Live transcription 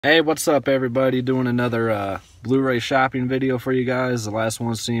Hey, what's up everybody? Doing another Blu-ray shopping video for you guys. The last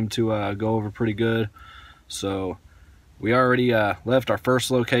one seemed to go over pretty good. So we already left our first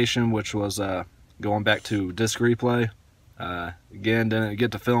location, which was going back to Disc Replay. Again, didn't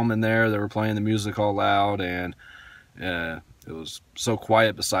get to film in there. They were playing the music all loud, and it was so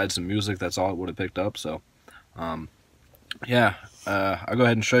quiet besides the music. That's all it would have picked up. So yeah, I'll go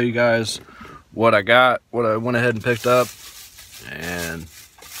ahead and show you guys what I got, what I went ahead and picked up. And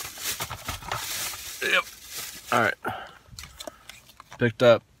yep. Alright. Picked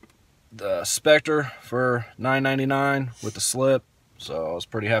up the Spectre for $9.99 with the slip. So I was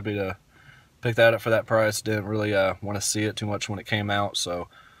pretty happy to pick that up for that price. Didn't really want to see it too much when it came out, so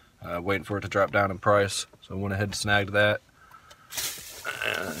waiting for it to drop down in price. So I went ahead and snagged that.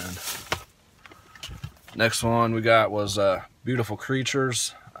 And next one we got was Beautiful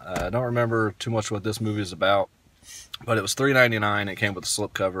Creatures. I don't remember too much what this movie is about, but it was $3.99. It came with a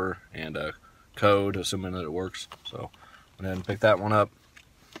slip cover and a code, assuming that it works. So went ahead and picked that one up.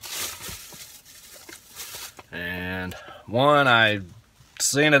 And one I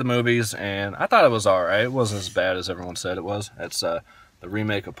seen at the movies, and I thought it was alright. It wasn't as bad as everyone said it was. It's the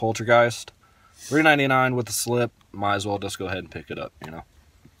remake of Poltergeist. $3.99 with the slip. Might as well just go ahead and pick it up, you know.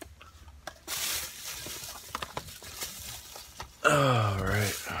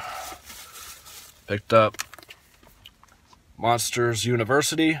 Alright. Picked up Monsters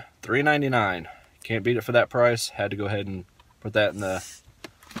University, $3.99. Can't beat it for that price. Had to go ahead and put that in the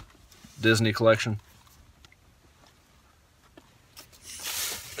Disney collection.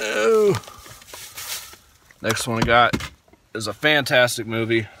 Oh. Next one I got is a fantastic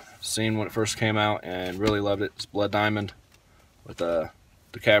movie. Seen when it first came out and really loved it. It's Blood Diamond with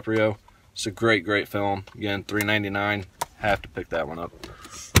DiCaprio. It's a great, great film. Again, $3.99. Have to pick that one up.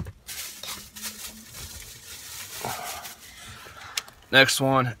 Next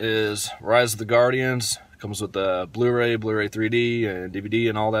one is Rise of the Guardians. Comes with the Blu-ray, Blu-ray 3D, and DVD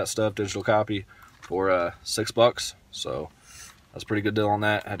and all that stuff, digital copy, for $6. So that's a pretty good deal on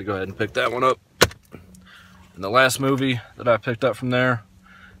that. I had to go ahead and pick that one up. And the last movie that I picked up from there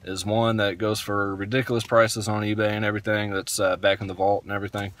is one that goes for ridiculous prices on eBay and everything. That's back in the vault and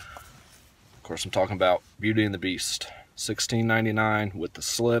everything. Of course, I'm talking about Beauty and the Beast. $16.99 with the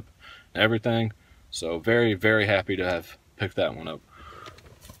slip and everything. So very, very happy to have picked that one up.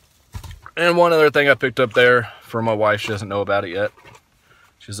 And one other thing I picked up there for my wife, she doesn't know about it yet.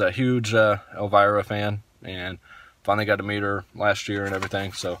 She's a huge Elvira fan, and finally got to meet her last year and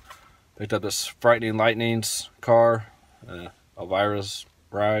everything. So picked up this Frightening Lightnings car, Elvira's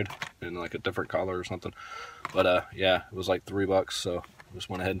ride, in like a different color or something. But yeah, it was like $3, so just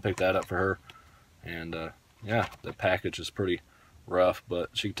went ahead and picked that up for her. And yeah, the package is pretty rough, but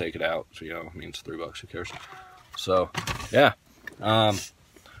she can take it out. So, you know, it means $3, who cares? So yeah,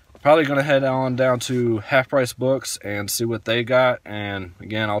 probably gonna head on down to Half Price Books and see what they got. And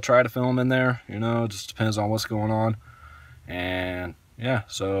again, I'll try to film in there, you know, it just depends on what's going on. And yeah,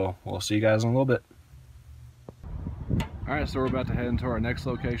 so we'll see you guys in a little bit. Alright, so we're about to head into our next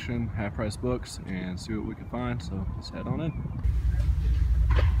location, Half Price Books, and see what we can find. So let's head on in.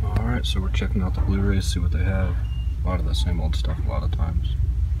 Alright, so we're checking out the Blu-rays, see what they have. A lot of the same old stuff a lot of times.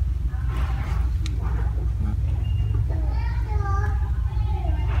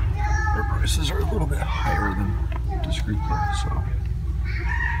 Their prices are a little bit higher than Disc Replay, so.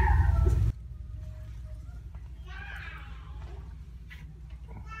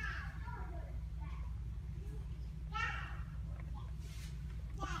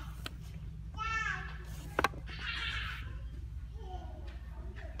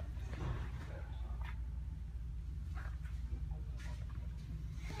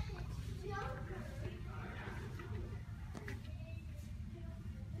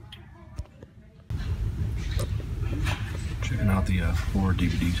 Checking out the 4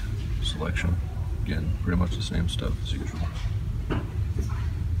 DVD selection. Again, pretty much the same stuff as usual.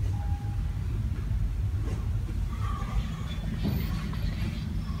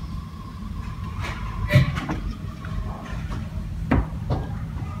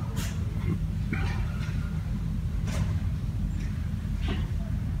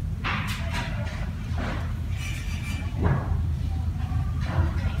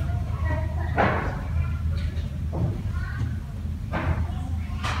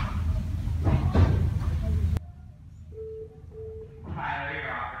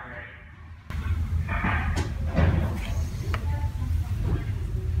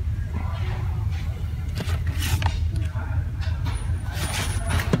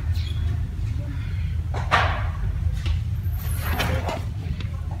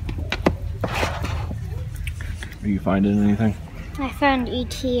 Are you finding anything? I found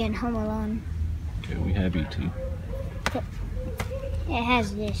E.T. and Home Alone. Okay, we have E.T. It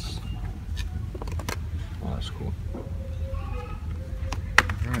has this. Oh, that's cool.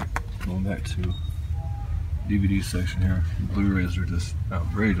 Alright, going back to DVD section here. Blu-rays are just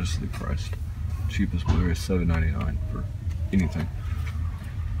outrageously priced. Cheapest Blu-ray is $7.99 for anything.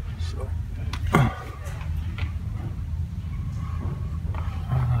 So,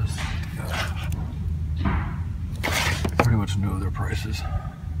 pretty much know their prices.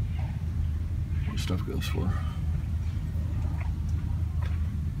 What stuff goes for.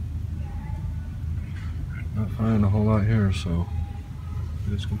 Not finding a whole lot here, so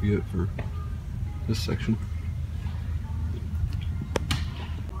that's gonna be it for this section.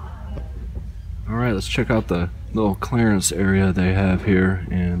 Alright, let's check out the little clearance area they have here,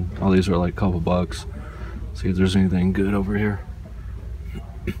 and all these are like a couple bucks. See if there's anything good over here.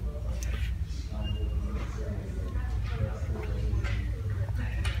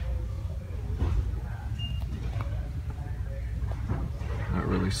 Not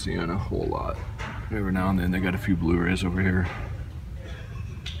really seeing a whole lot. Every now and then they got a few Blu-rays over here.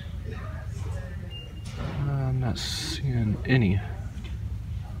 I'm not seeing any.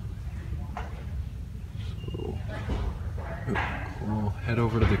 So we'll head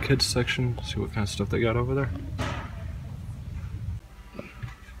over to the kids section, see what kind of stuff they got over there.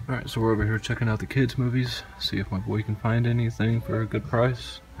 Alright, so we're over here checking out the kids movies, see if my boy can find anything for a good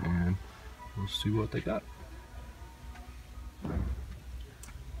price, and we'll see what they got.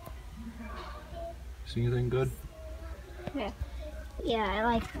 See anything good? Yeah, I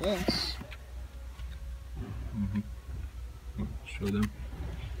like this. Show them.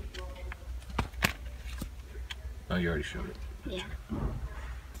 Oh, you already showed it. Yeah.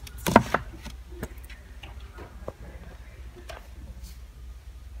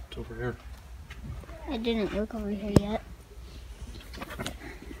 It's over here. I didn't look over here yet.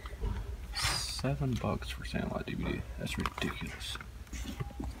 $7 for Sandlot DVD. That's ridiculous.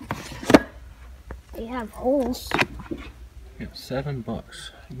 They have holes. Yeah, $7.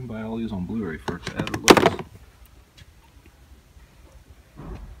 You can buy all these on Blu-ray for it to add or less.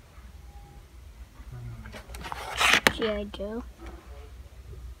 G.I. Joe.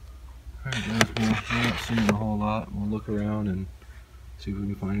 Alright guys, well, we're not seeing a whole lot. We'll look around and see if we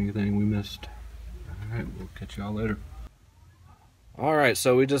can find anything we missed. Alright, we'll catch y'all later. Alright,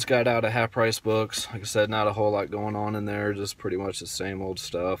 so we just got out of Half Price Books. Like I said, not a whole lot going on in there. Just pretty much the same old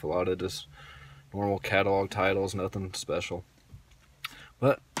stuff. A lot of just normal catalog titles, nothing special.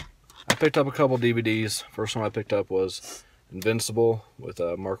 But I picked up a couple DVDs. First one I picked up was Invincible with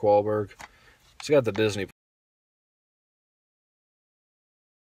Mark Wahlberg. It's got the Disney